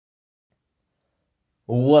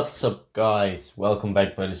What's up guys, welcome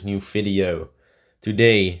back by this new video.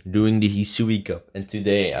 Today doing the Hisui Cup, and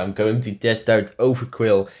today I'm going to test out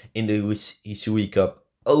Overqwil in the Hisui Cup.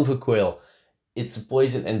 Overqwil, it's a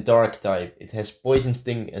poison and dark type. It has poison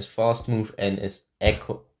sting as fast move and as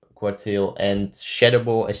aqua tail, and shadow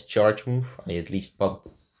ball as charge move. I at least put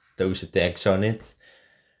those attacks on it.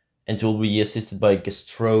 And will be assisted by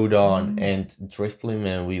Gastrodon and Drifblim,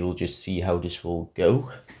 and we will just see how this will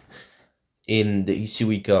go in the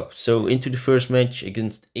hisui Cup. So into the first match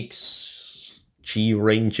against XG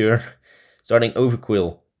Ranger, starting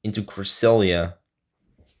Overqwil into Cresselia.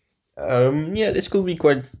 Yeah, this could be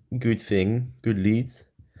quite a good thing, good lead.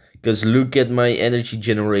 Because look at my energy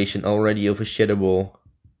generation already over Shadow Ball.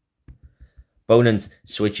 Opponent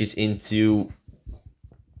switches into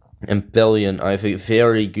Empyrean. I have a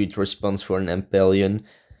very good response for an Empyrean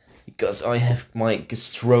because I have my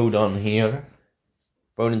Gastrodon here.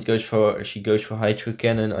 Opponent goes for Hydro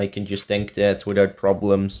Cannon. I can just tank that without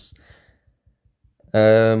problems.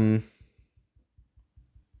 No,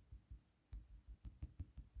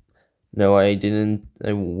 I didn't.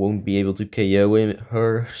 I won't be able to KO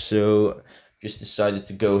her, so just decided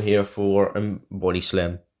to go here for a body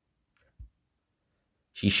slam.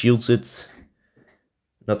 She shields it.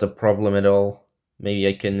 Not a problem at all. Maybe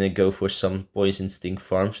I can go for some poison sting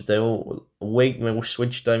farms, but I will wait my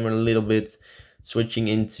switch time a little bit. Switching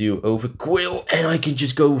into Overqwil, and I can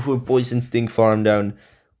just go for poison sting farm down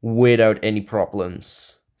without any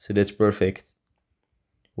problems. So that's perfect.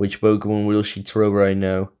 Which Pokemon will she throw right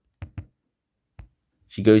now?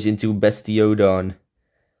 She goes into Bastiodon.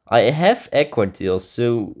 I have Aqua Tail,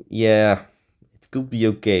 so yeah, it could be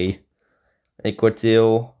okay. Aqua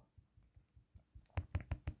Tail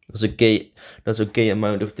does okay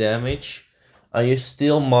amount of damage. I have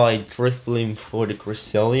still my Drifblim for the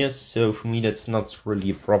Cresselia, so for me that's not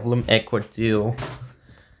really a problem. Aqua Tail,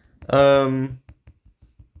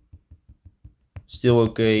 still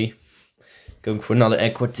okay. Going for another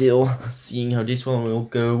Aqua Tail, seeing how this one will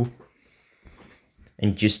go.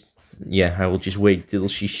 And just, yeah, I will just wait till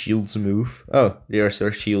she shields a move. Oh, there's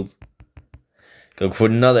her shield. Going for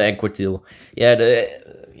another Aqua Tail.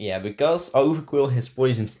 Yeah, because Overqwil has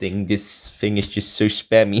Poison Sting, this thing is just so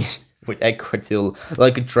spammy. With Aqua Tail,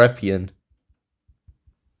 like a Trapian.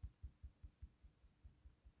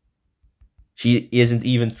 She isn't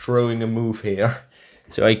even throwing a move here.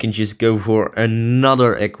 So I can just go for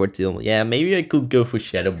another Aqua Tail. Yeah, maybe I could go for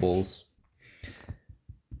Shadow Balls.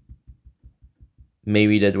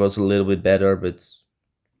 Maybe that was a little bit better, but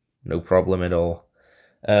no problem at all.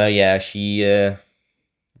 Yeah, she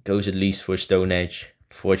goes at least for Stone Edge.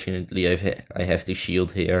 Fortunately, I have the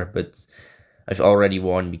shield here, but I've already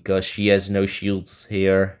won because she has no shields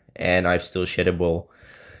here and I've still Shadow Ball.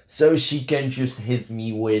 So she can just hit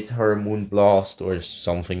me with her Moon Blast or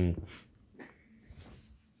something.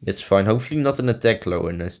 That's fine. Hopefully not an attack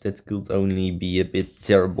lowerness. That could only be a bit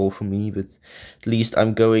terrible for me, but at least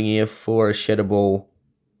I'm going here for a Shadow Ball.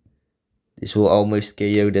 This will almost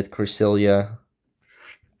KO that Cresselia.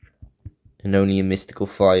 And only a Mystical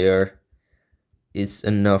Fire is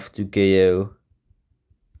enough to KO.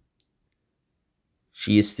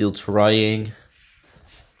 She is still trying.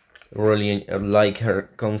 Really like her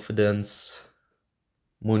confidence.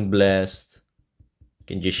 Moonblast.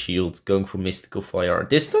 Can just shield. Going for Mystical Fire.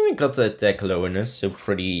 This time I got the attack lowerness, so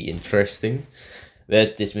pretty interesting.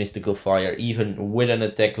 But this Mystical Fire, even with an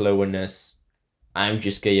attack lowerness, I'm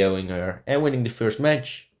just KOing her and winning the first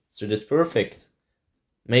match. So that's perfect.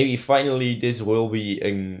 Maybe finally this will be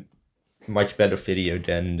a much better video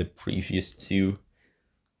than the previous two.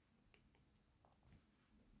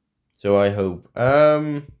 So I hope.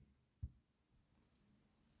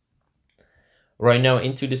 Right now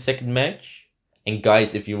into the second match. And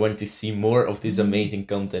guys, if you want to see more of this amazing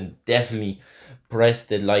content, definitely press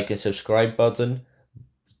the like and subscribe button.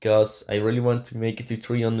 Because I really want to make it to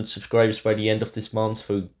 300 subscribers by the end of this month.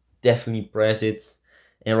 So definitely press it.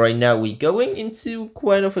 And right now we're going into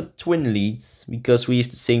quite of a twin lead. Because we have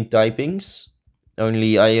the same typings.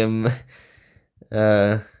 Only I am...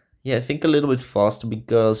 yeah, I think a little bit faster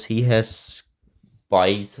because he has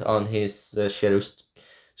Bite on his Shadow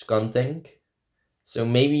Skuntank. So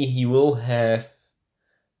maybe he will have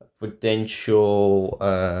a potential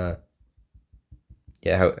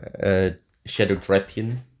Shadow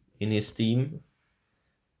Trapian in his team.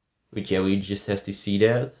 But yeah, we just have to see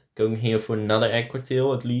that. Going here for another Aqua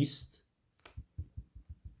Tail at least.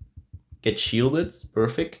 Get shielded,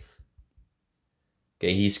 perfect.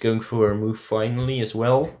 Okay, he's going for a move finally as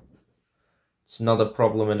well. It's not a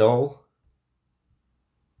problem at all.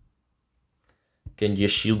 Can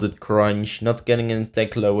just shielded crunch, not getting an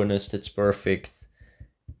attack lowerness, that's perfect.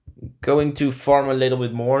 Going to farm a little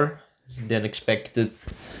bit more than expected.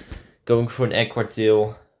 Going for an aqua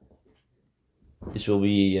tail. This will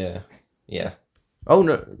be, yeah. Oh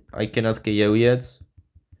no, I cannot KO yet.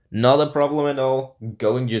 Not a problem at all.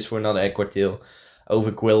 Going just for another aqua tail.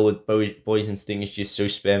 Overqwil with poison sting is just so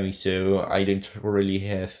spammy, so I don't really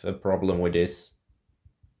have a problem with this.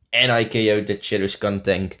 And I KO'd that Shadow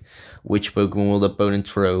Skuntank. Which Pokemon will the opponent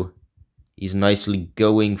throw? He's nicely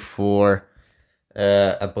going for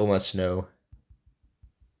a Abomasnow.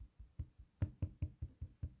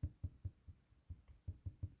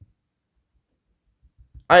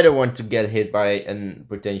 I don't want to get hit by a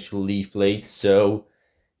potential Leaf Blade, so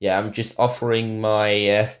yeah, I'm just offering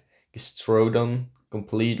my Gastrodon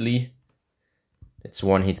completely. It's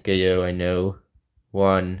one hit KO, I know.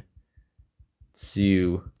 1,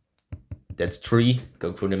 2, that's 3.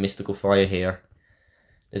 Go for the Mystical Fire here.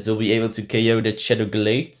 It will be able to KO that Shadow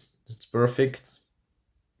Glade. That's perfect.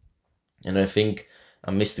 And I think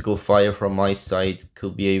a Mystical Fire from my side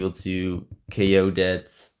could be able to KO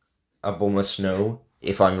that Abomasnow,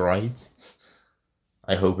 if I'm right.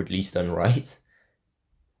 I hope at least I'm right.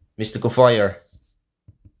 Mystical Fire.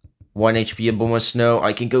 1 HP Abomasnow.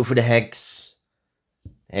 I can go for the Hex.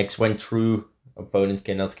 Hex went through. Opponent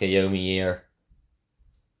cannot KO me here.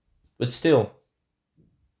 But still.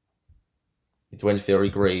 It went very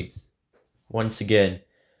great. Once again.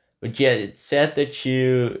 But yeah, it's sad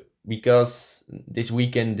that because this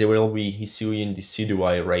weekend there will be Hisui and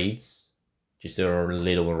Decidueye raids. Just a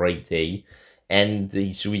little raid day. And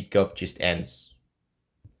the Hisui Cup just ends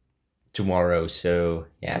tomorrow. So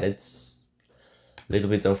yeah, that's a little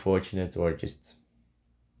bit unfortunate, or just,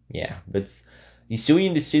 yeah. But Hisui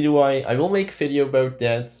and Decidueye, I will make a video about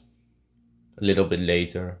that a little bit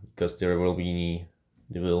later, because there will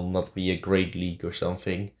not be a great league or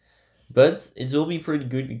something. But it will be pretty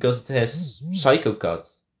good because it has Psycho Cut.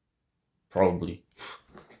 Probably.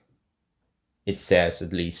 It says,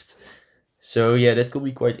 at least. So yeah, that could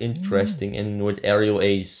be quite interesting. And with Aerial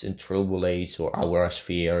Ace and Trilbal Ace or Aura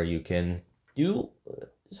Sphere, you can do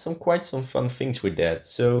quite some fun things with that.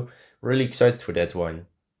 So really excited for that one.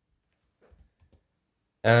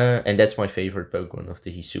 And that's my favorite Pokemon of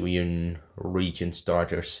the Hisuian region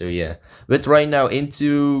starters. So yeah. But right now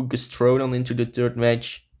into Gastrodon, into the third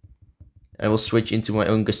match. I will switch into my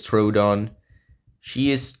own Gastrodon. She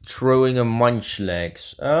is throwing a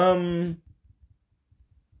Munchlax.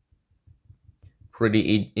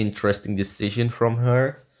 Pretty interesting decision from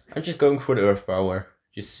her. I'm just going for the Earth Power.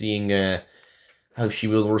 Just seeing how she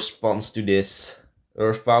will respond to this.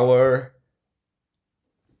 Earth Power.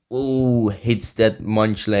 Ooh, hits that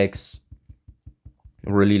Munchlax.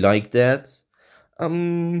 Really like that.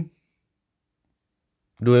 Do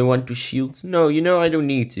I want to shield? No, I don't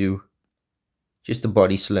need to. Just a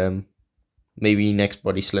Body Slam. Maybe next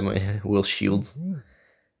Body Slam I will shield.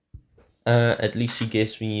 At least she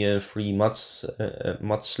gives me a free Mud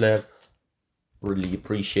Slap. Really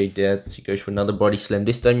appreciate that. She goes for another Body Slam.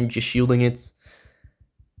 This time just shielding it.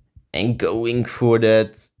 And going for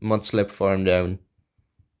that Mud Slap farm down.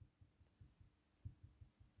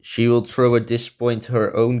 She will throw at this point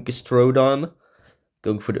her own Gastrodon.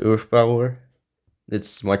 Going for the Earth Power.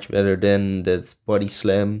 That's much better than that Body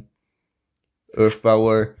Slam. Earth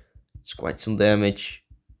Power. It's quite some damage.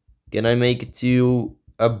 Can I make it to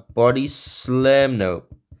a Body Slam? No.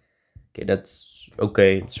 Okay, that's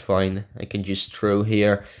okay. It's fine. I can just throw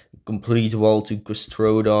here. Complete wall to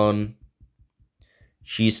Gastrodon.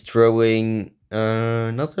 She's throwing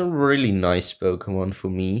not a really nice Pokemon for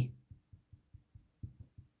me.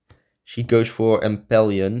 She goes for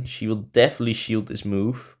Empellion. She will definitely shield this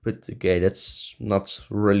move. But okay, that's not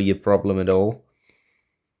really a problem at all.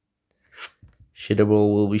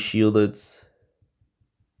 Shitterball will be shielded.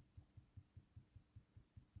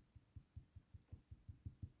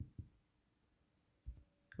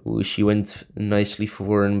 Ooh, she went nicely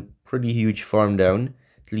for a pretty huge farm down.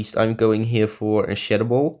 At least I'm going here for a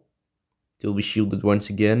Shadowball. It will be shielded once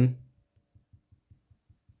again.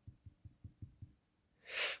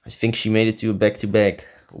 I think she made it to a back-to-back.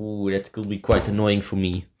 Ooh, that could be quite annoying for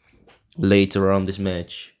me later on this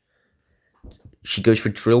match. She goes for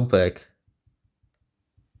Drill Peck.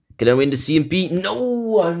 Can I win the CMP?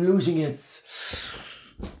 No, I'm losing it.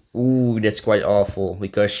 Ooh, that's quite awful,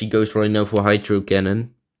 because she goes right now for Hydro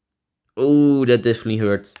Cannon. Ooh, that definitely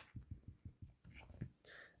hurt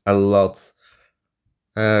a lot.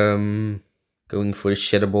 Going for the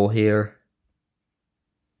Shadow Ball here.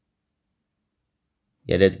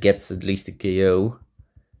 Yeah, that gets at least a KO.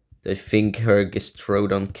 I think her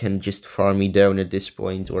Gastrodon can just farm me down at this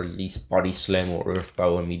point, or at least Body Slam or Earth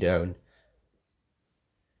Power me down.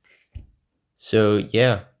 So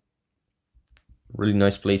yeah, Really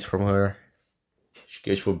nice plays from her. She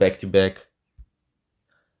goes for back-to-back.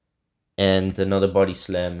 And another body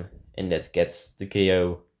slam. And that gets the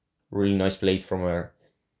KO. Really nice plays from her.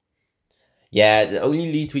 Yeah, the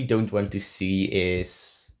only lead we don't want to see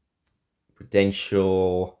is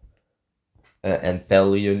potential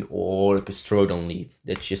Ampelion or Gastrodon lead.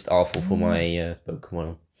 That's just awful for my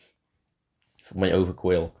Pokemon. For my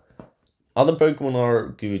Overqwil. Other Pokemon are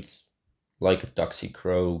good. Like a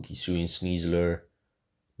Toxicroak, hisui and Sneasler.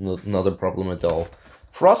 Not a problem at all.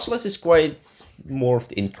 Frostless is quite more of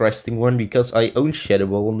the interesting one because I own Shadow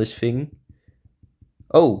Ball on this thing.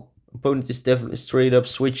 Oh, opponent is definitely straight up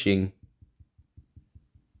switching.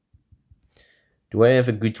 Do I have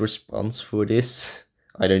a good response for this?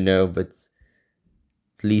 I don't know, but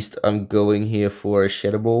at least I'm going here for a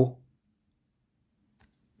Shadow Ball.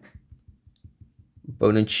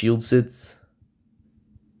 Opponent shields it.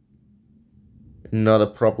 Not a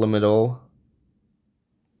problem at all.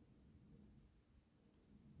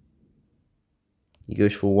 He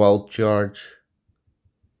goes for Wild Charge.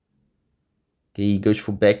 Okay, he goes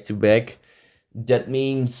for back-to-back. That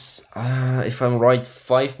means, if I'm right,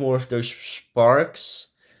 5 more of those sparks.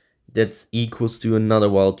 That equals to another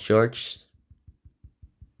Wild Charge.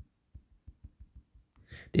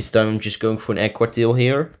 This time I'm just going for an Aqua Tail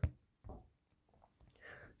here.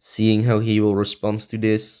 Seeing how he will respond to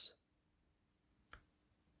this.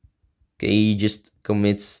 Okay, he just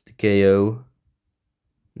commits the KO.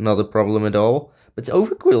 Not a problem at all. But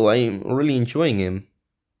Overqwil, I'm really enjoying him.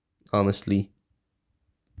 Honestly.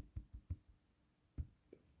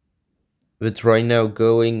 But right now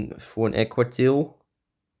going for an Aqua Tail.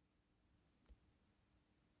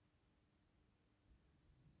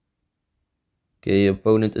 Okay,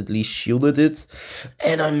 opponent at least shielded it.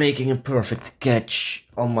 And I'm making a perfect catch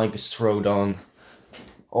on my Gastrodon.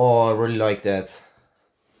 Oh, I really like that.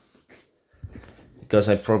 Because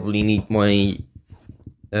I probably need my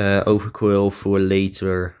Overqwil for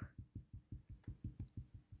later.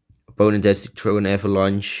 Opponent has to throw an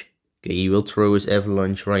Avalanche. Okay, he will throw his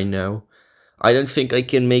Avalanche right now. I don't think I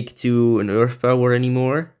can make to an Earth Power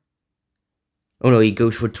anymore. Oh no, he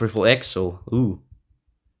goes for Triple Axle. Ooh.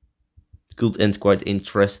 It could end quite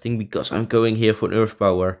interesting because I'm going here for an Earth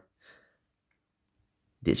Power.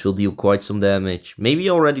 This will deal quite some damage. Maybe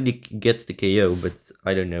already gets the KO, but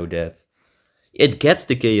I don't know that. It gets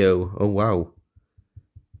the KO. Oh wow.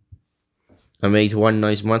 I made one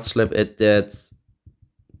nice Mud Slap at that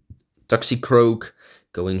Toxicroak.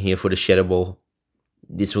 Going here for the Shadow Ball.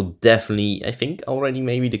 This will definitely, I think already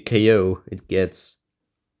maybe the KO it gets.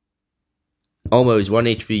 Almost 1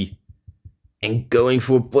 HP. And going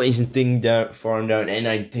for a Poison thing down, farm down. And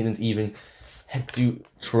I didn't even have to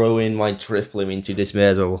throw in my Drifblim into this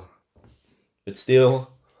battle. But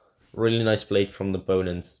still, really nice play from the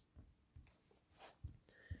opponent.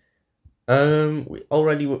 We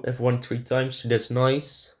already have won 3 times, so that's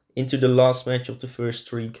nice. Into the last match of the first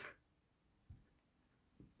streak.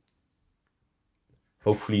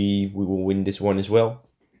 Hopefully we will win this one as well.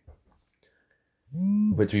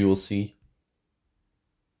 But we will see.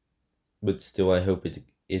 But still I hope it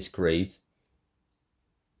is great.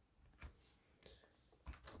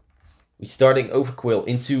 We're starting Overqwil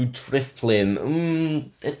into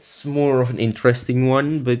Drifblim. That's more of an interesting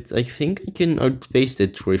one, but I think I can outpace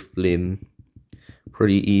that Drifblim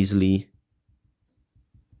pretty easily.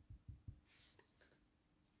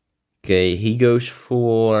 Okay, he goes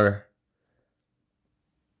for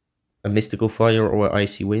a Mystical Fire or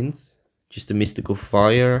Icy Wind. Just a Mystical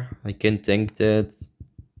Fire. I can tank that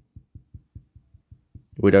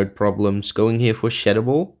without problems. Going here for Shadow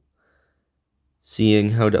Ball. Seeing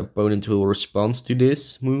how the opponent will respond to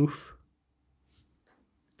this move.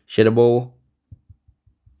 Shadow Ball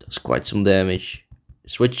does quite some damage.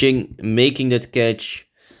 Switching, making that catch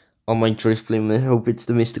on my Drifblim. I hope it's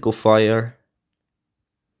the Mystical Fire.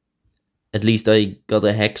 At least I got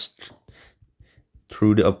a Hex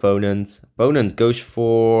through the opponent. Opponent goes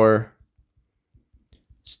for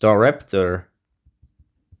Staraptor.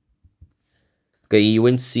 Okay, he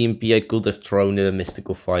wins CMP. I could have thrown the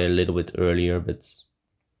Mystical Fire a little bit earlier, but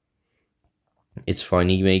it's fine.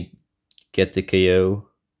 He may get the KO.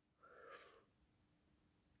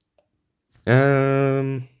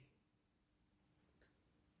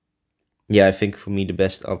 Yeah, I think for me the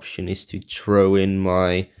best option is to throw in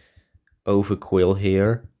my Overqwil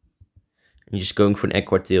here. I'm just going for an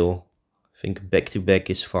Aqua Tail. I think back-to-back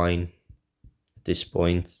is fine at this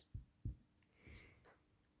point.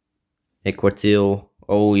 Aqua Tail.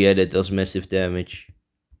 Oh yeah, that does massive damage.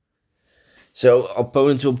 So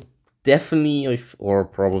opponent will definitely or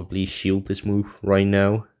probably shield this move right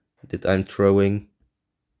now that I'm throwing.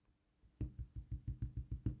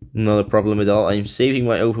 Not a problem at all. I'm saving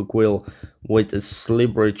my Overqwil with a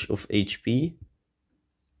sliverage of HP.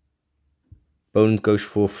 Opponent goes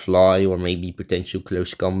for fly or maybe potential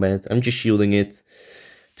close combat. I'm just shielding it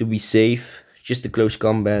to be safe. Just a close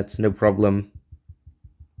combat, no problem.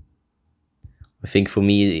 I think for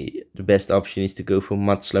me the best option is to go for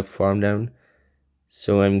Mud Slap Farm Down.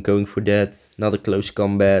 So I'm going for that. Not a close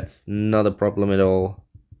combat, not a problem at all.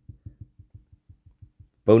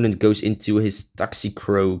 Opponent goes into his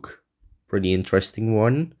Toxicroak. Pretty interesting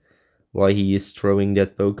one. Why he is throwing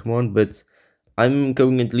that Pokemon, but I'm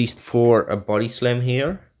going at least for a Body Slam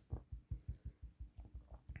here.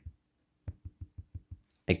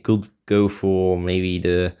 I could go for maybe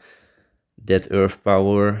the Dead Earth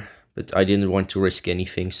Power, but I didn't want to risk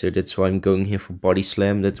anything, so that's why I'm going here for Body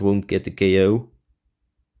Slam. That won't get the KO.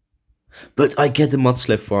 But I get the Mud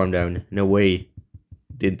Slap Farm Down. No way.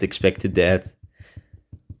 Didn't expect that.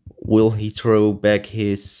 Will he throw back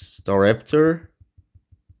his Staraptor?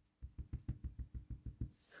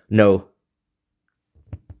 No.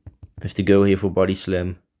 I have to go here for Body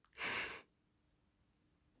Slam.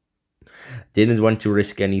 Didn't want to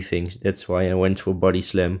risk anything. That's why I went for Body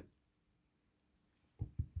Slam.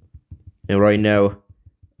 And right now,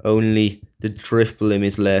 only the Drifblim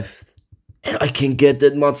is left. And I can get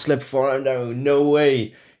that Mud Slap Farm Down. No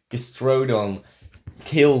way. Gastrodon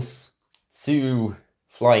kills 2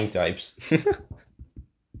 flying types. Which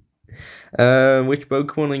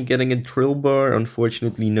Pokemon I'm getting? A Drillbar.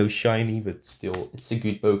 Unfortunately, no shiny, but still, it's a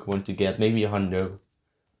good Pokemon to get. Maybe a Hundo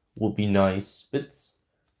would be nice, but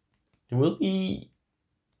there will be.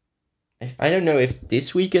 I don't know if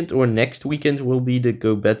this weekend or next weekend will be the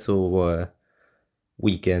Go Battle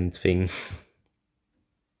weekend thing.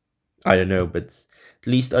 I don't know, but at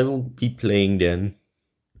least I will be playing then,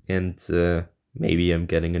 and maybe I'm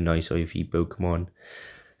getting a nice IV Pokemon.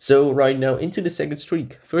 So right now into the second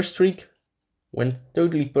streak. First streak went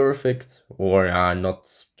totally perfect, or not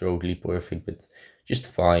totally perfect, but just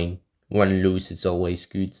fine. One lose, it's always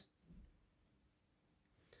good.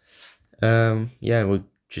 Yeah, we're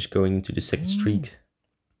just going into the second streak.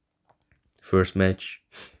 First match.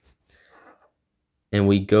 And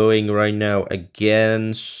we're going right now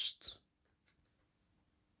against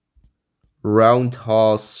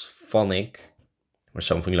Roundhouse Phonic, or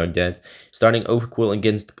something like that. Starting Overqwil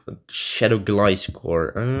against Shadow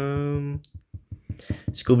Gliscor.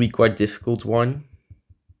 This could be quite difficult one.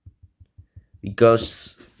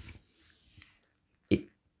 Because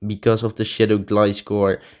of the Shadow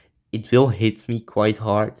Gliscor, it will hit me quite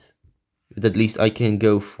hard. But at least I can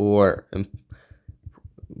go for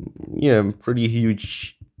pretty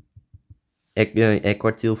huge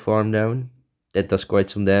Aqua Tail Farm Down. That does quite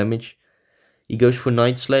some damage. He goes for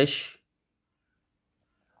Night Slash.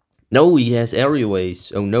 No, he has Aerial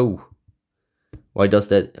Ace. Oh no. Why does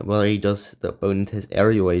that? Well, the opponent has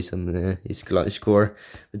Aerial Ace on his Gliscor.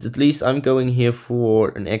 But at least I'm going here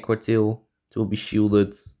for an Aqua Tail. It will be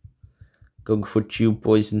shielded. Going for 2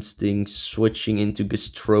 Poison Stings. Switching into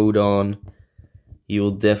Gastrodon. He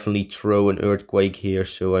will definitely throw an Earthquake here,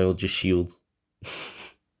 so I will just shield.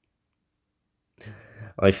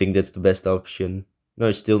 I think that's the best option.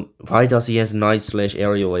 No, still. Why does he has Night Slash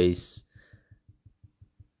Aerial Ace?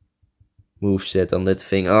 Moveset on that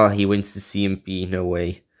thing. He wins the CMP. No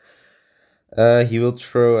way. He will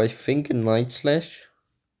throw, I think, a Night Slash.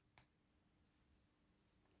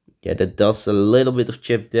 Yeah, that does a little bit of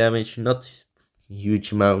chip damage. Not a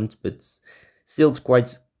huge amount, but still it's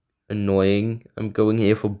quite annoying. I'm going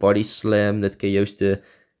here for Body Slam. That KOs the...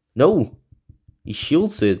 No! He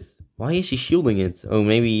shields it. Why is he shielding it? Oh,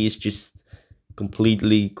 maybe he's just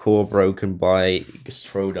completely core broken by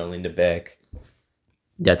Gastrodon in the back.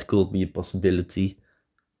 That could be a possibility.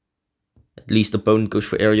 At least the opponent goes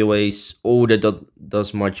for Aerial Ace. Oh, that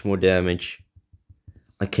does much more damage.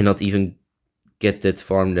 I cannot even get that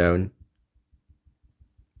farm down.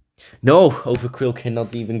 No, Overqwil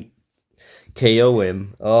cannot even KO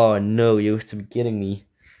him. Oh no, you have to be kidding me.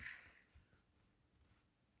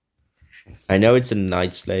 I know it's a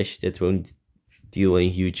Night Slash that won't deal a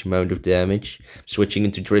huge amount of damage. Switching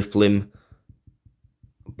into Drifblim.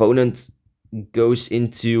 Opponent goes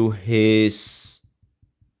into his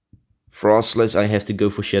Frostless. I have to go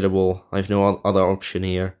for Shadow Ball. I have no other option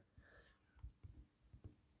here.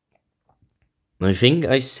 I think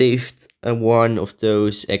I saved one of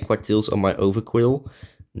those Aqua Tails on my Overqwil.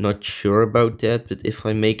 Not sure about that, but if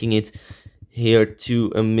I'm making it here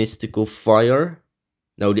to a Mystical Fire...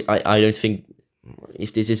 No, I don't think...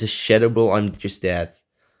 If this is a Shadow Ball, I'm just dead.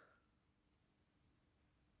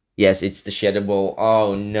 Yes, it's the Shadow Ball.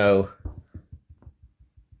 Oh no.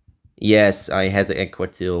 Yes, I had the Aqua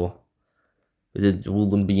Tail. but it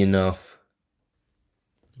wouldn't be enough.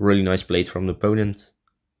 Really nice blade from the opponent.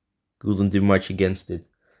 Couldn't do much against it.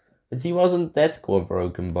 But he wasn't that core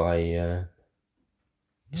broken by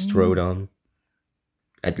Gastrodon.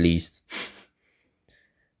 At least.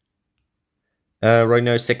 Right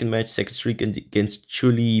now, second match, second streak against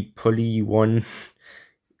Chuli Polly 1.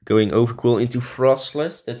 Going Overqwil into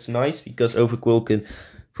Frostless. That's nice because Overqwil can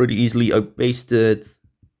pretty easily outpace the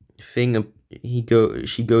thing.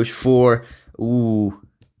 She goes for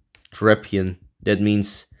Drapion. That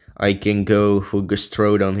means I can go for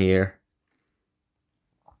Gastrodon here.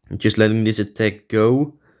 I'm just letting this attack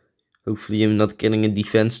go. Hopefully I'm not getting a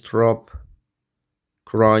defense drop.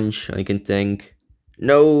 Crunch, I can tank.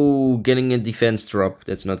 No, getting a defense drop.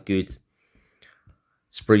 That's not good.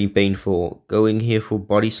 It's pretty painful. Going here for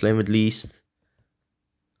body slam at least.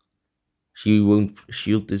 She won't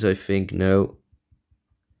shield this, I think. No.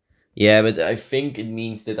 Yeah, but I think it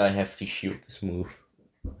means that I have to shield this move.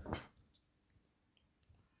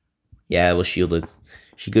 Yeah, I will shield it.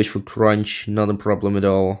 She goes for crunch. Not a problem at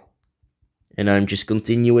all. And I'm just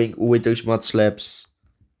continuing with those mud slaps.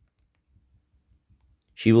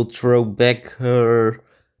 She will throw back her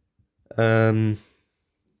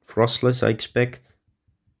Frostless, I expect.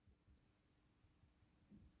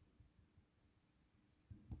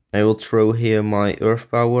 I will throw here my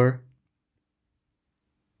Earth Power.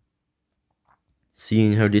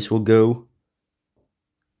 Seeing how this will go.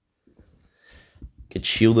 Get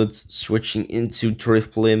shielded, switching into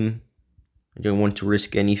Drifblim. I don't want to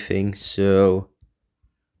risk anything, so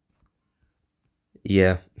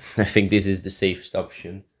yeah, I think this is the safest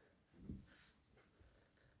option.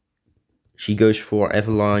 She goes for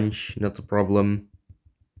Avalanche, not a problem.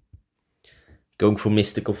 Going for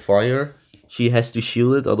Mystical Fire. She has to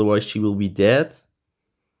shield it, otherwise she will be dead.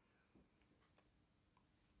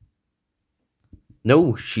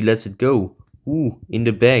 No, she lets it go. Ooh, in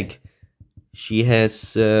the bag. She has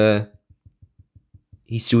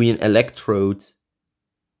Hisui Electrode.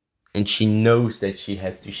 And she knows that she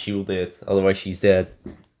has to shield it, otherwise she's dead.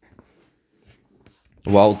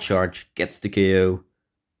 Wild Charge gets the KO.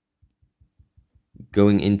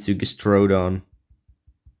 Going into Gastrodon.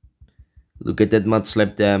 Look at that Mud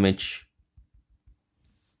Slap damage.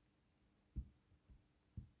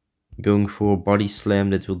 Going for Body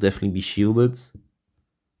Slam, that will definitely be shielded.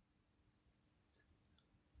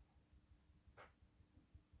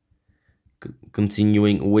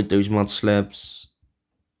 Continuing with those Mud Slaps.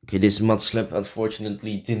 Okay, this Mud Slap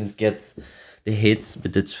unfortunately didn't get the hit,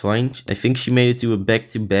 but that's fine. I think she made it to a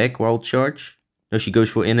back-to-back Wild Charge. No, she goes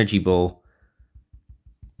for Energy Ball.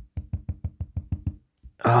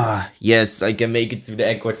 Ah, yes, I can make it to the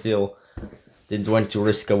Aqua Tail. Didn't want to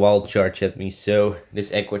risk a Wild Charge at me, so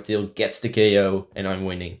this Aqua Tail gets the KO and I'm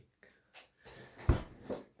winning.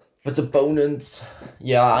 But opponent,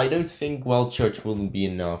 yeah, I don't think Wild Charge wouldn't be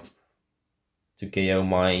enough to KO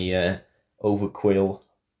my Overqwil.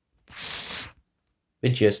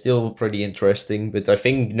 But yeah, still pretty interesting, but I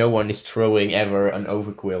think no one is throwing ever an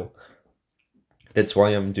Overqwil. That's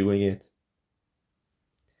why I'm doing it.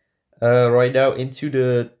 Right now into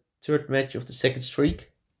the third match of the second streak.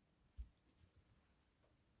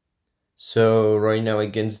 So right now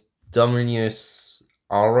against Dominus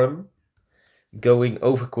Aram, going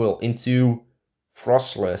Overqwil into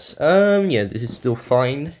Frostless. Yeah, this is still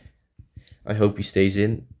fine. I hope he stays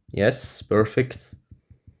in. Yes, perfect.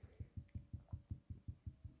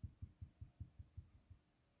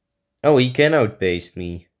 Oh, he can outpace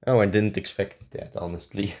me. Oh, I didn't expect that,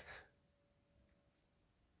 honestly.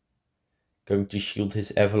 Going to shield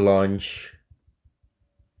his Avalanche.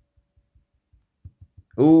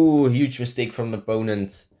 Ooh, huge mistake from the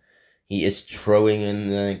opponent. He is throwing in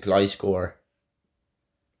Gliscor.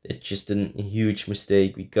 It's just a huge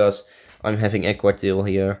mistake because I'm having Aqua Tail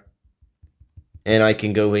here. And I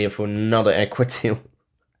can go here for another Aqua Tail.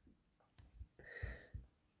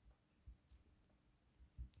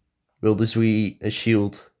 Will this be a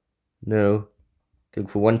shield? No. Going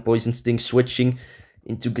for one Poison Sting, switching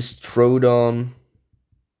into Gastrodon.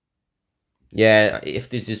 Yeah, if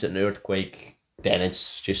this is an Earthquake, then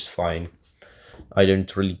it's just fine. I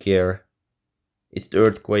don't really care. It's the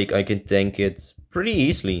Earthquake, I can tank it pretty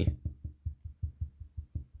easily.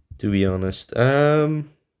 To be honest.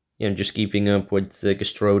 Yeah, I'm just keeping up with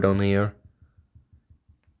Gastrodon here.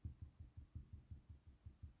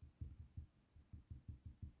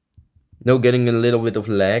 No, getting a little bit of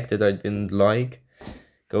lag that I didn't like.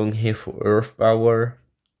 Going here for Earth Power.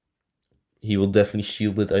 He will definitely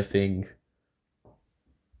shield it, I think.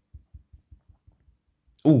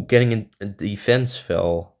 Ooh, getting a defense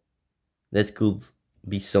fell. That could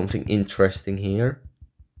be something interesting here.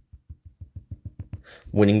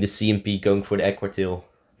 Winning the CMP, going for the aqua.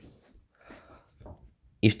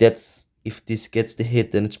 If this gets the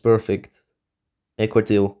hit, then it's perfect.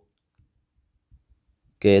 Aqua.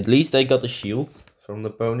 Okay, at least I got a shield from the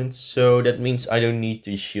opponent, so that means I don't need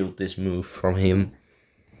to shield this move from him.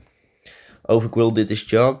 Overqwil did his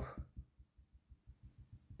job.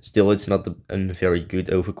 Still, it's not a very good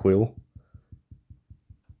Overqwil.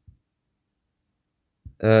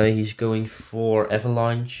 He's going for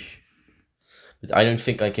Avalanche. But I don't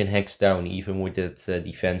think I can hex down even with that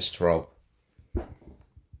defense drop.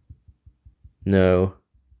 No.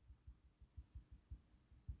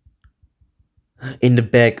 In the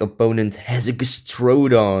back, opponent has a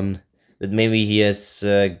Gastrodon. But maybe he has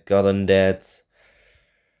gotten that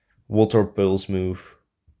Water Pulse move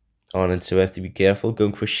on it, so I have to be careful.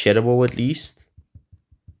 Going for Shadow Ball at least.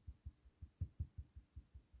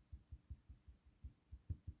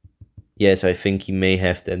 Yes, I think he may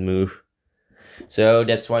have that move. So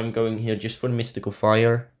that's why I'm going here just for the Mystical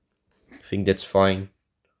Fire. I think that's fine.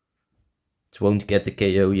 It won't get the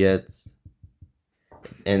KO yet.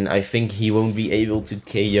 And I think he won't be able to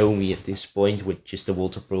KO me at this point with just the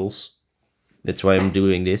Water Pulse. That's why I'm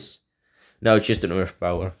doing this. No, it's just an Earth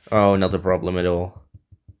Power. Oh, not a problem at all.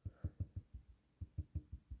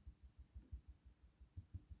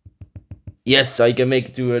 Yes, I can make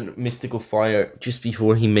it to a Mystical Fire just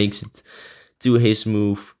before he makes it to his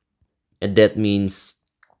move. And that means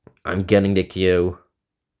I'm getting the KO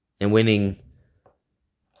and winning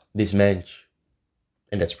this match.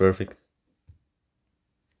 And that's perfect.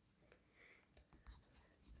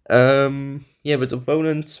 Yeah, but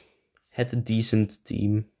opponent had a decent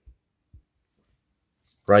team.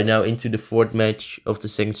 Right now into the 4th match of the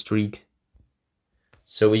 2nd streak.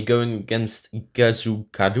 So we're going against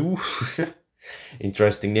Gazukadu.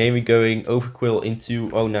 Interesting name. We're going Overqwil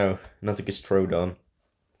into... Oh no, not a Gastrodon.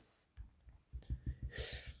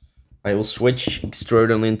 I will switch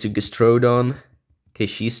Gastrodon into Gastrodon. Okay,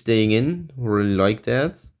 she's staying in. Really like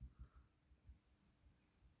that.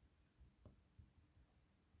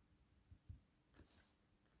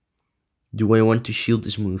 Do I want to shield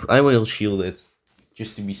this move? I will shield it.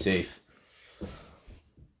 Just to be safe.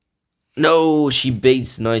 No, she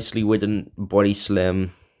baits nicely with a body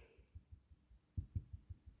slam.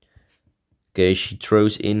 Okay, she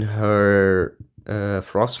throws in her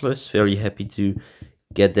Frostless. Very happy to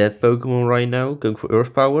get that Pokemon right now. Going for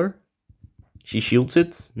Earth Power. She shields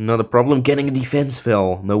it. Not a problem. Getting a defense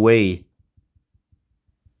fell. No way.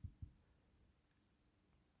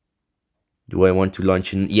 Do I want to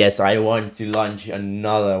launch an... Yes, I want to launch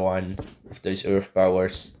another one of those Earth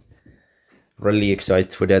Powers. Really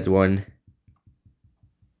excited for that one.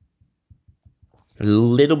 A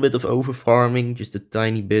little bit of over farming, just a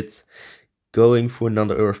tiny bit. Going for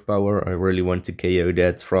another Earth Power. I really want to KO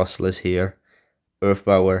that Frostless here. Earth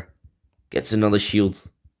Power. Gets another shield.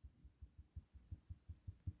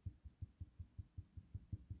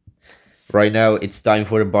 Right now, it's time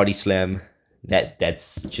for the Body Slam.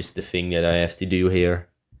 That's just the thing that I have to do here.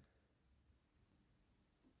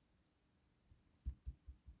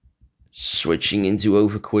 Switching into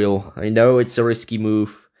Overqwil. I know it's a risky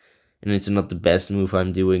move. And it's not the best move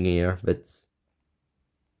I'm doing here. But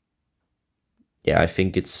yeah, I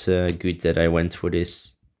think it's good that I went for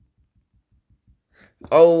this.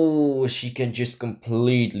 Oh, she can just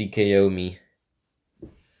completely KO me.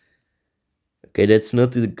 Okay, that's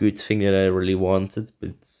not the good thing that I really wanted,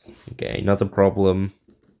 but okay, not a problem.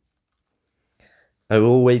 I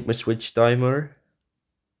will wait my switch timer.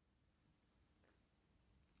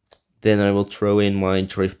 Then I will throw in my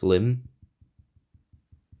Drifblim.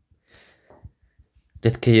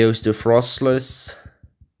 That KOs the Frostless.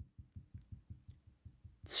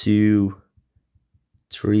 2,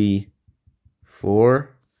 3,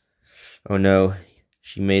 4. Oh no,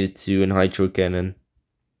 she made it to an Hydro Cannon.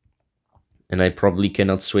 And I probably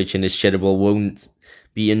cannot switch, and this Shadow Ball won't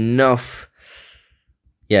be enough.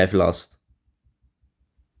 Yeah, I've lost.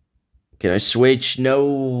 Can I switch?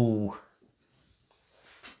 No.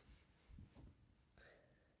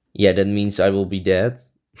 Yeah, that means I will be dead.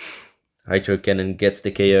 Hydro Cannon gets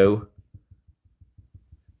the KO.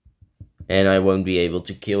 And I won't be able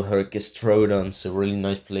to kill her Gastrodon. So really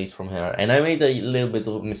nice play from her. And I made a little bit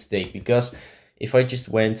of a mistake, because if I just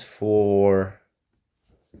went for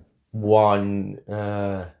one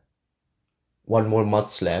more Mud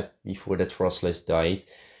Slap before that Frostless died,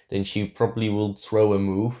 then she probably will throw a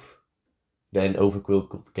move. Then Overqwil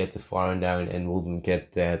could get the fire down and wouldn't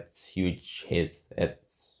get that huge hit at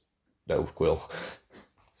the Overqwil.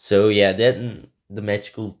 So yeah, then the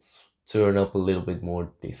match could turn up a little bit more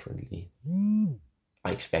differently.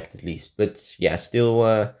 I expect at least. But yeah,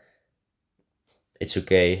 still It's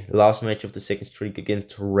okay. Last match of the second streak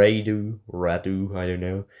against Radu, I don't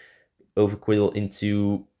know. Overqwil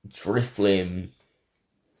into Drifblim.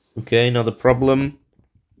 Okay, not a problem.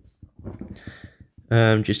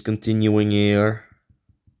 Just continuing here.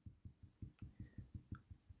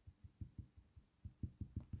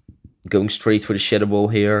 Going straight for the Shadow Ball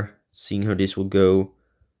here. Seeing how this will go.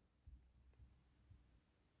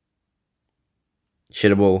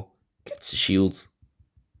 Shadow Ball gets a shield.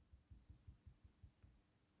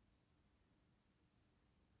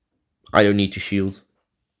 I don't need to shield,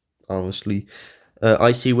 honestly.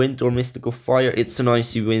 Icy Wind or Mystical Fire. It's an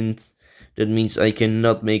Icy Wind. That means I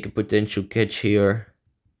cannot make a potential catch here.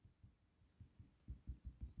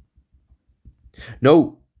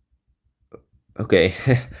 No! Okay.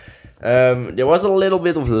 There was a little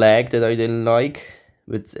bit of lag that I didn't like.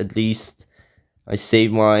 But at least I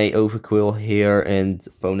save my Overqwil here and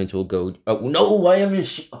opponent will go... Oh no, why am I...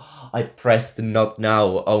 I pressed the not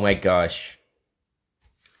now. Oh my gosh.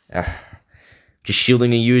 Just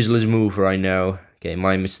shielding a useless move right now. Okay,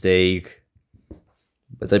 my mistake.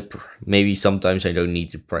 But maybe sometimes I don't need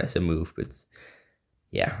to press a move, but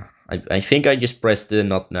yeah. I think I just pressed the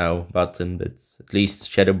not now button, but at least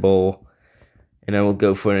Shadow Ball. And I will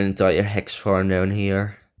go for an entire Hex farm down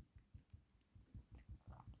here.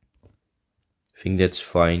 I think that's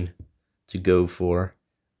fine to go for.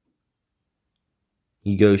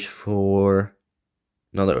 He goes for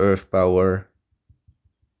another Earth Power.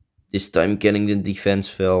 This time getting the defense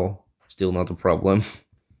fell. Still not a problem.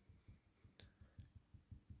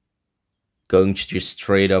 Going just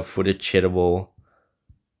straight up for the Shadow Ball.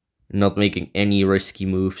 Not making any risky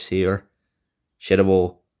moves here. Shadow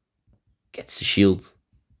Ball gets the shield.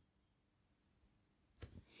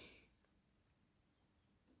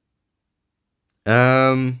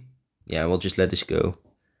 Yeah, we'll just let this go.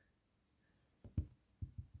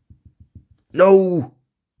 No!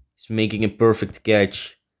 He's making a perfect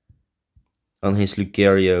catch on his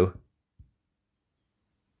Lucario.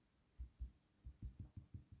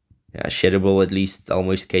 Yeah, Shadow Ball at least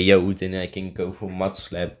almost KO'd and I can go for Mud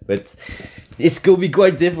Slap. But this could be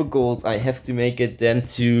quite difficult. I have to make it then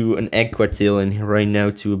to an Aqua Tail and right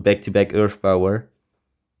now to a back-to-back Earth Power.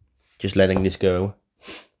 Just letting this go.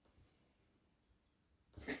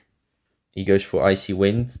 He goes for Icy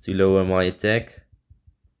Wind to lower my attack.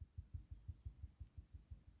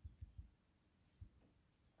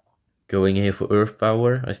 Going here for Earth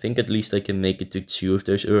Power. I think at least I can make it to 2 of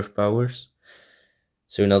those Earth Powers.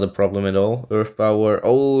 So not a problem at all. Earth Power.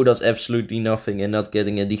 Oh, does absolutely nothing and not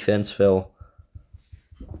getting a defense fell.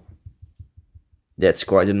 That's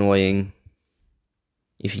quite annoying.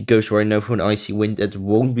 If he goes right now for an Icy Wind, that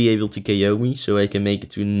won't be able to KO me. So I can make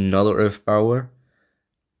it to another Earth Power.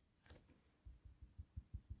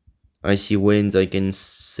 Icy Wind, I can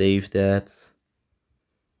save that.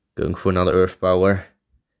 Going for another Earth Power.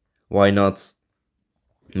 Why not?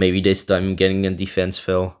 Maybe this time I'm getting a defense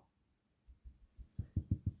fell.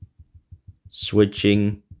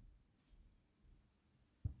 Switching.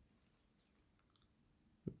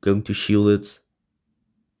 Going to shield it.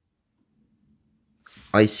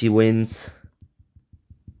 Icy Wind.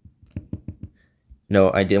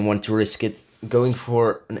 No, I didn't want to risk it. Going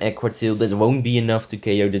for an Aqua Tail that won't be enough to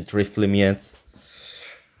KO the Drifblim yet.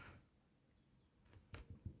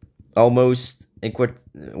 Almost.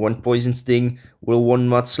 One Poison Sting. Will one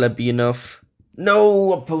Mud Slap be enough?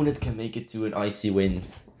 No! Opponent can make it to an Icy Wind.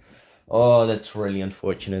 Oh, that's really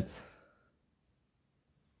unfortunate.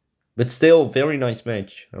 But still, very nice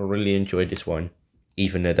match. I really enjoyed this one.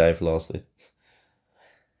 Even that I've lost it.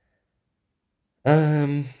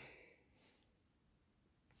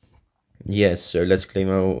 Yes, so let's claim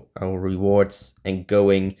our rewards and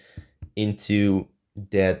going into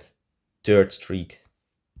that third streak.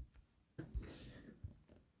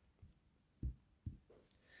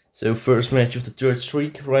 So first match of the third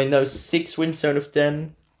streak. Right now 6 wins out of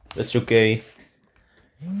 10. That's okay.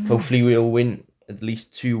 Hopefully we'll win at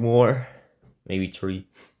least 2 more. Maybe 3.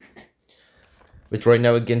 But right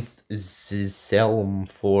now against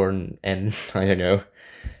Zelmthorn and I don't know.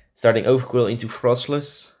 Starting Overqwil into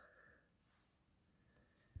Frostless.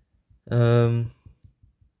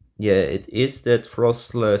 Yeah, it is that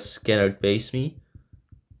Frostless can outpace me.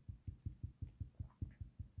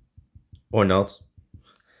 Or not.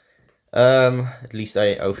 At least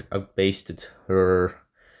I outpaced her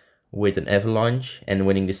with an Avalanche and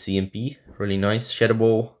winning the CMP. Really nice. Shadow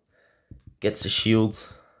Ball gets a shield.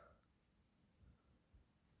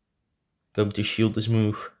 Going to shield this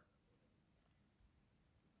move.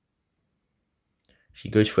 She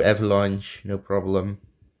goes for Avalanche, no problem.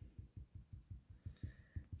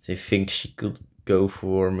 I think she could go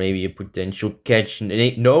for maybe a potential catch.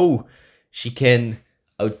 No! She can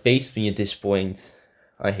outpace me at this point.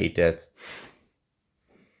 I hate that.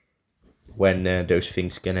 When those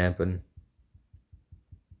things can happen.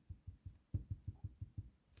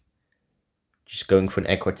 Just going for an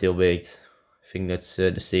aqua tail bait. I think that's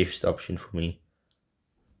the safest option for me.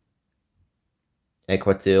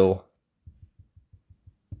 Aqua tail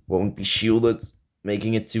won't be shielded,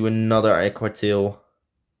 making it to another aqua tail.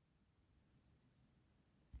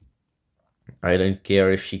 I don't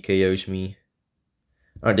care if she KOs me.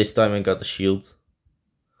 Oh, this time I got a shield.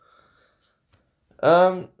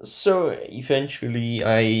 So eventually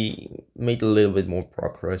I made a little bit more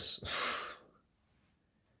progress.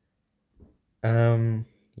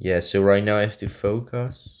 Yeah, so right now I have to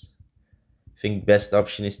focus. I think best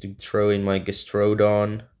option is to throw in my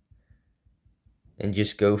Gastrodon and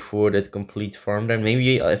just go for that complete farm down.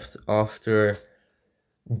 Maybe after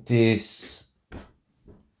this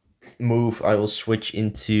move I will switch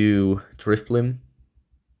into Drifblim.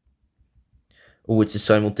 Oh, it's a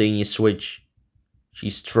simultaneous switch.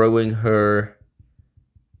 She's throwing her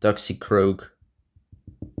Toxicroak.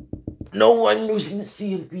 No, I'm losing the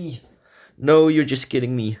CMP. No, you're just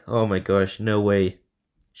kidding me. Oh my gosh, no way.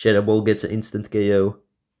 Shadow Ball gets an instant KO.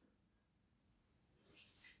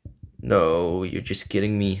 No, you're just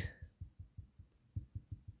kidding me.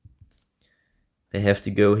 I have to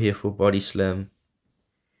go here for Body Slam.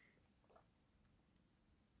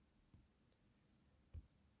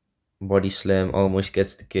 Body Slam almost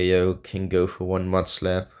gets the KO. Can go for one Mud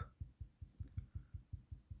Slap.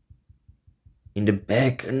 In the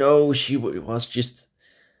back. No, she was just...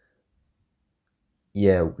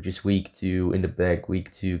 Yeah, just weak to in the back,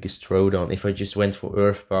 weak to Gastrodon. If I just went for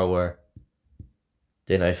Earth Power,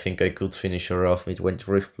 then I think I could finish her off with one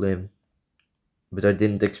Drifblim. But I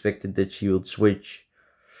didn't expect that she would switch.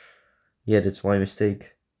 Yeah, that's my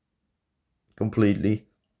mistake. Completely.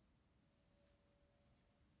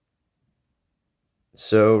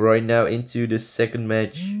 So right now into the second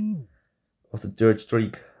match of the third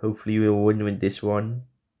streak. Hopefully we'll win with this one.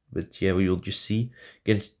 But yeah, we will just see.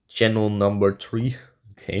 Against channel number 3.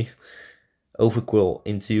 Okay. Overqwil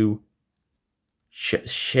into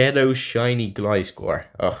Shadow Shiny Gliscor.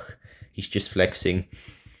 Ugh, he's just flexing.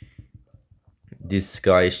 This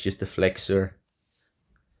guy is just a flexer.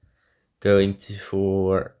 Going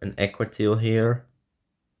for an Aqua Tail here.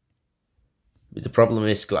 But the problem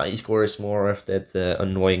is Gliscor is more of that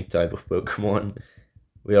annoying type of Pokemon.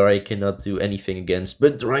 Where I cannot do anything against.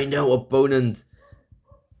 But right now opponent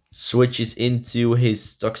switches into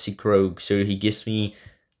his Toxicroak. So he gives me,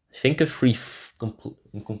 I think, a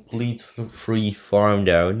complete free farm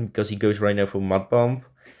down. Because he goes right now for Mud Bomb.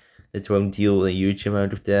 That won't deal a huge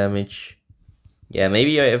amount of damage. Yeah,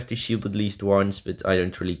 maybe I have to shield at least once. But I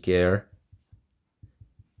don't really care.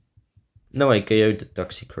 No, I KO'd the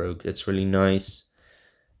Toxicroak. That's really nice.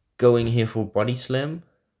 Going here for Body Slam.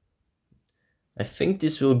 I think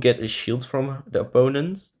this will get a shield from the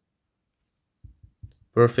opponent.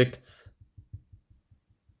 Perfect.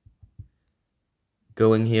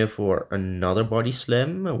 Going here for another Body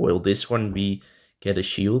Slam. Will this one get a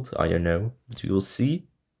shield? I don't know. But we will see.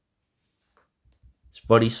 It's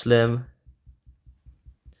Body Slam.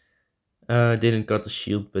 Didn't got the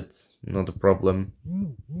shield, but not a problem.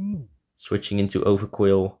 Switching into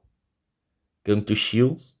Overqwil. Going to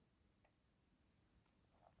shield.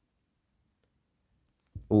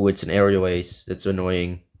 Oh, it's an aerial ace. That's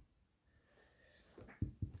annoying.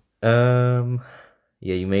 Yeah,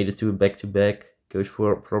 you made it to a back-to-back. Goes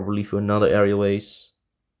for probably for another aerial ace.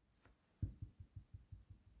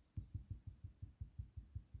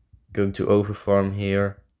 Going to overfarm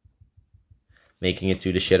here. Making it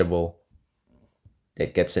to the Shadow Ball.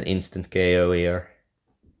 That gets an instant KO here.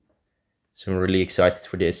 So I'm really excited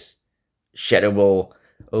for this. Shadow Ball.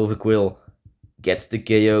 Overqwil gets the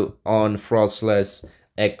KO on Frostless.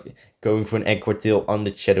 Going for an Aqua Tail on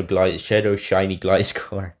the Shadow Shiny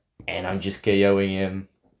Gliscor. And I'm just KOing him.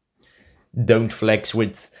 Don't flex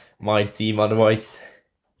with my team, otherwise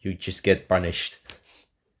you just get punished.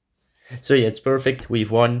 So yeah, it's perfect.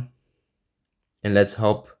 We've won. And let's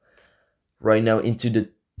hop right now into the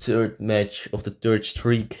third match of the third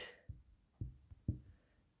streak.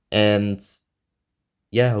 And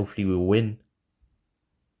yeah, hopefully we'll win.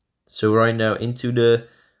 So right now into the...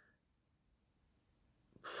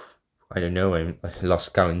 I don't know, I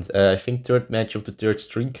lost count. I think third match of the third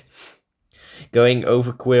streak. Going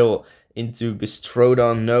Overqwil into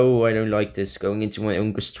Gastrodon. No, I don't like this. Going into my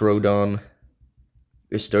own Gastrodon.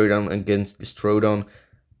 Gastrodon against Gastrodon.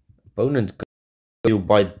 Opponent goes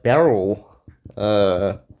by Barrel.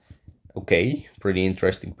 Okay, pretty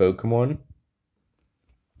interesting Pokemon.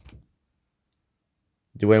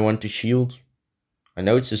 Do I want to shield? I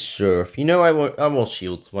know it's a surf. You know, I will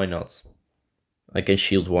shield. Why not? I can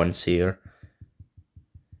shield once here.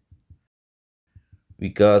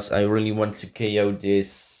 Because I really want to KO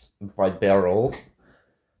this by barrel.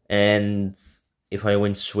 And if I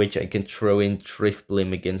win switch, I can throw in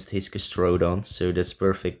Drifblim against his Gastrodon. So that's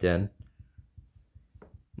perfect then.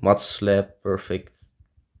 Mud Slap, perfect.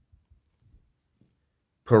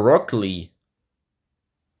 Overqwil.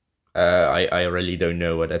 I really don't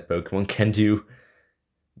know what that Pokemon can do.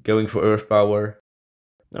 Going for Earth Power.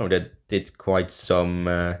 Oh, that did quite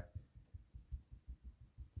some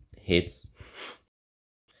hits.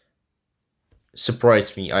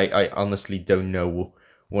 Surprised me. I honestly don't know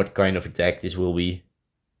what kind of attack this will be.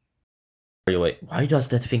 Why does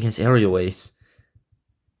that thing has aerial ace?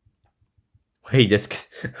 Wait, that's...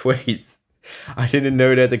 Wait. I didn't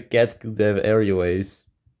know that a cat could have aerial ace.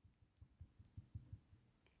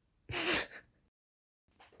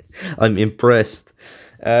 I'm impressed.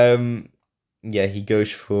 Yeah, he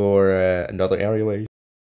goes for another aerial ace.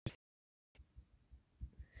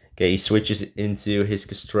 Okay, he switches into his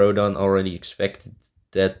Gastrodon. Already expected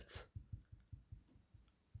that.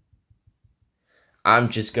 I'm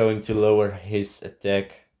just going to lower his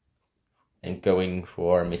attack and going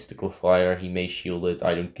for Mystical Fire. He may shield it,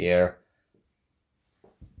 I don't care.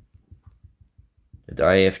 But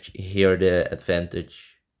I have here the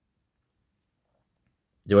advantage.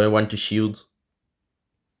 Do I want to shield?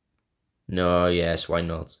 No, yes, why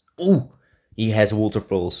not? Ooh, he has Water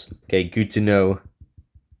Pulse. Okay, good to know.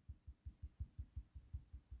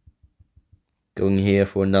 Going here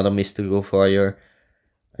for another Mystical Fire.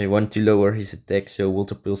 I want to lower his attack so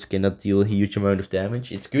Water Pulse cannot deal a huge amount of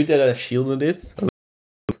damage. It's good that I've shielded it.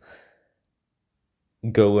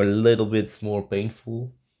 Go a little bit more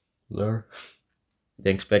painful than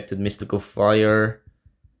expected. Mystical Fire.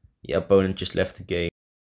 The opponent just left the game.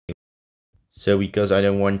 So because I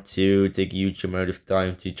don't want to take a huge amount of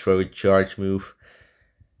time to throw a charge move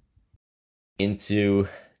into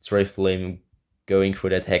Drifblim, going for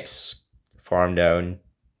that Hex farm down.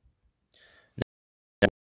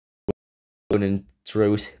 Opponent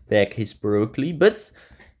throws back his Overqwil, but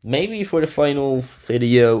maybe for the final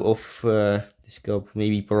video of this cup,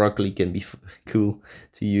 maybe Overqwil can be cool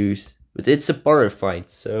to use. But it's a power fight,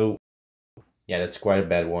 so yeah, that's quite a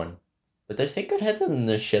bad one. But I think I had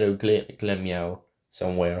a Shadow Glammeow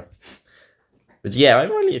somewhere. But yeah, I'm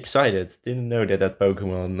really excited. Didn't know that that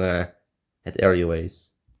Pokemon had aerial ace.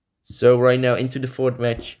 So right now into the fourth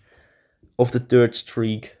match of the third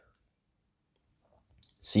streak.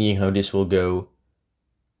 Seeing how this will go.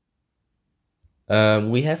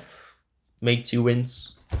 We have made 2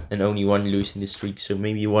 wins and only 1 lose in the streak, so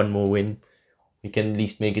maybe 1 more win. We can at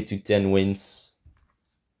least make it to 10 wins.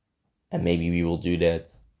 And maybe we will do that.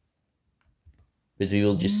 But we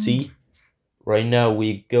will just see. Right now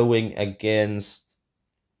we're going against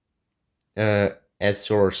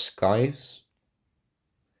Azure Skies.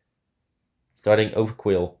 Starting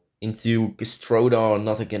Overqwil into Gastrodon,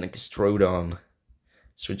 not again a Gastrodon.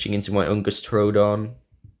 Switching into my own Gastrodon.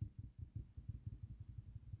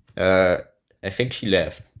 I think she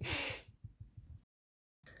left.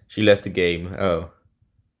 She left the game. Oh.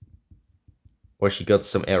 Or she got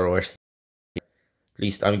some errors. At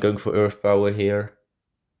least I'm going for Earth Power here.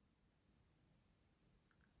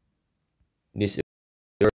 This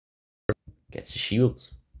gets a shield.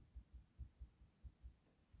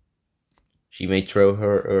 She may throw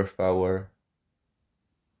her Earth Power.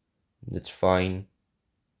 That's fine.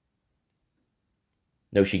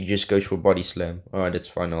 No, she just goes for Body Slam. Oh, that's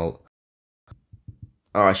fine.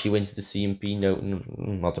 She wins the CMP. No,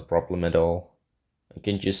 not a problem at all. I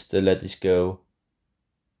can just let this go.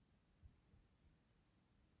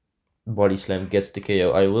 Body Slam gets the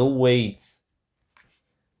KO. I will wait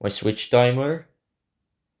my switch timer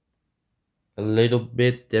a little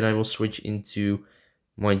bit. Then I will switch into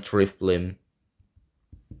my Drifblim.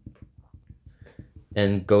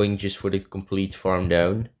 And going just for the complete farm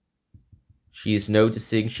down. She is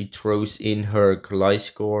noticing, she throws in her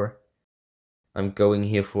Gliscor. I'm going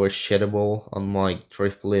here for a Shadow Ball on my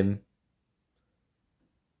Drifblim.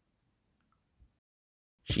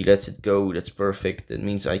 She lets it go, that's perfect. That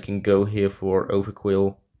means I can go here for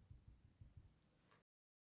Overqwil.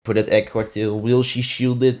 For that aqua tail, will she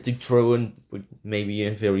shield it to throw in maybe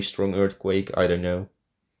a very strong Earthquake? I don't know.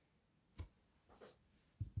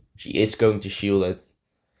 She is going to shield it.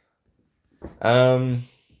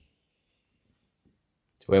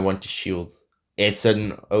 Do I want to shield? It's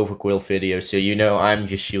an Overqwil video, so you know I'm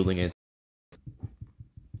just shielding it.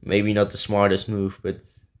 Maybe not the smartest move, but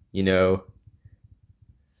you know,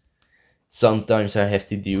 sometimes I have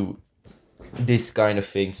to do this kind of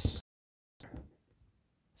things.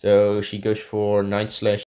 So she goes for 9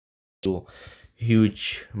 slash,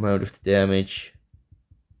 huge amount of damage.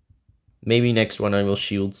 Maybe next one I will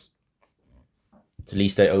shield. At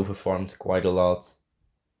least I overfarmed quite a lot.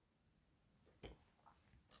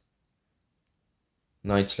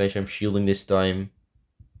 9 slash, I'm shielding this time.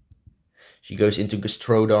 She goes into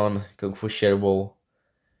Gastrodon, going for Shadow Ball.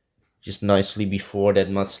 Just nicely before that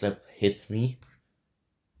Mud Slap hit me.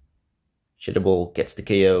 Shadow Ball gets the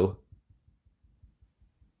KO.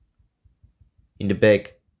 In the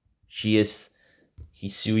back, she is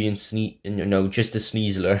hisui and no, just a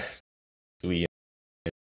Sneasler. I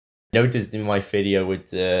noticed in my video with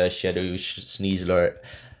Shadow Sneasler,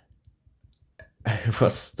 I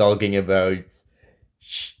was talking about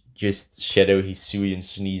just Shadow Hisui and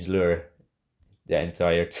Sneasler the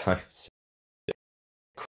entire time.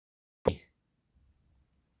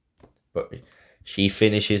 But she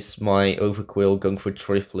finishes my Overqwil, going for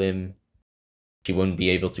Drifblim. She won't be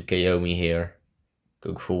able to KO me here.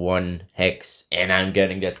 Going for 1 Hex, and I'm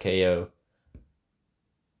getting that KO.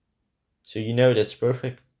 So you know, that's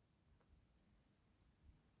perfect.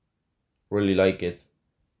 Really like it.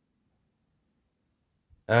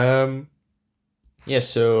 Yeah,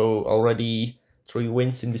 so already 3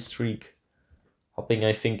 wins in the streak. Hopping,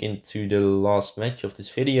 I think, into the last match of this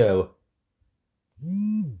video.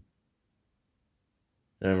 And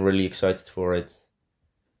I'm really excited for it.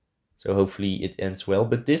 So hopefully it ends well.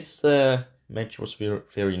 But this match was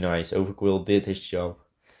very nice. Overqwil did his job.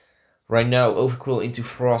 Right now, Overqwil into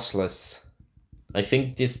Frostless. I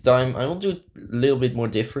think this time I will do it a little bit more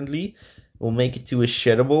differently. We'll make it to a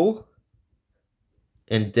Shadow Ball.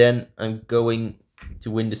 And then I'm going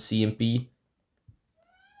to win the CMP.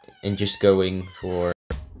 And just going for...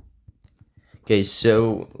 Okay,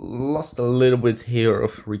 so lost a little bit here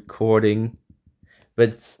of recording.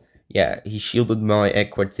 But yeah, he shielded my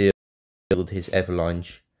aqua tail, shielded his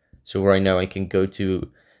avalanche. So right now I can go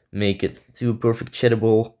to make it to a perfect Shadow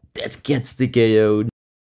Ball. That gets the KO.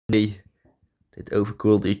 That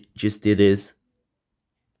Overqwil, it just did it.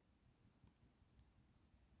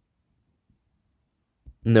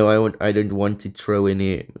 No, I don't want to throw in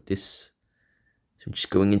here with this. So I'm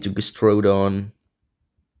just going into Gastrodon.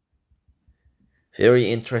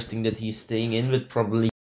 Very interesting that he's staying in, but probably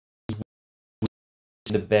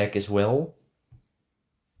in the back as well.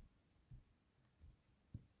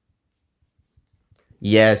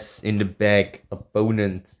 Yes, in the back,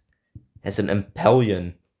 opponent has an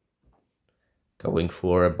Impellion. Going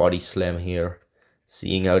for a body slam here.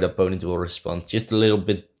 Seeing how the opponent will respond. Just a little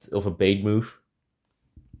bit of a bait move.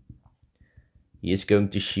 He is going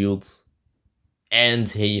to shield. And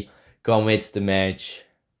he commits the match.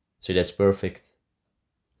 So that's perfect.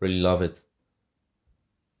 Really love it.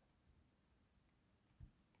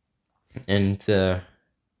 And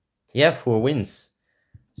yeah, 4 wins.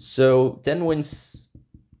 So 10 wins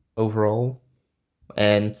overall.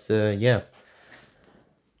 And yeah,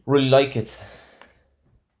 really like it.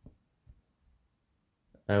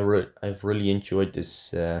 I've really enjoyed this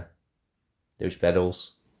those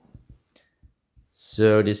battles.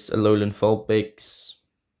 So this Alolan Vulpix,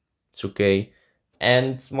 it's okay.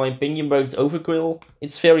 And my opinion about Overqwil,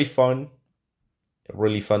 it's very fun.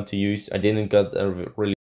 Really fun to use. I didn't get a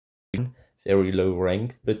really very low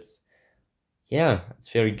rank, but yeah, it's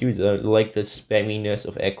very good. I like the spamminess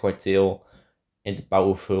of Aqua Tail and the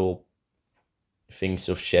powerful things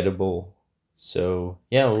of Shadow Ball. So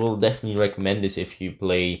yeah, I will definitely recommend this if you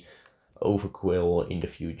play Overqwil in the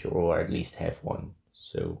future, or at least have one.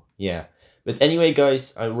 So yeah. But anyway,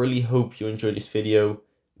 guys, I really hope you enjoyed this video.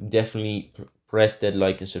 Definitely press that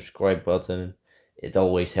like and subscribe button. It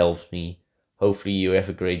always helps me. Hopefully you have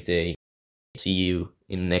a great day. See you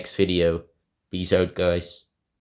in the next video. Peace out, guys.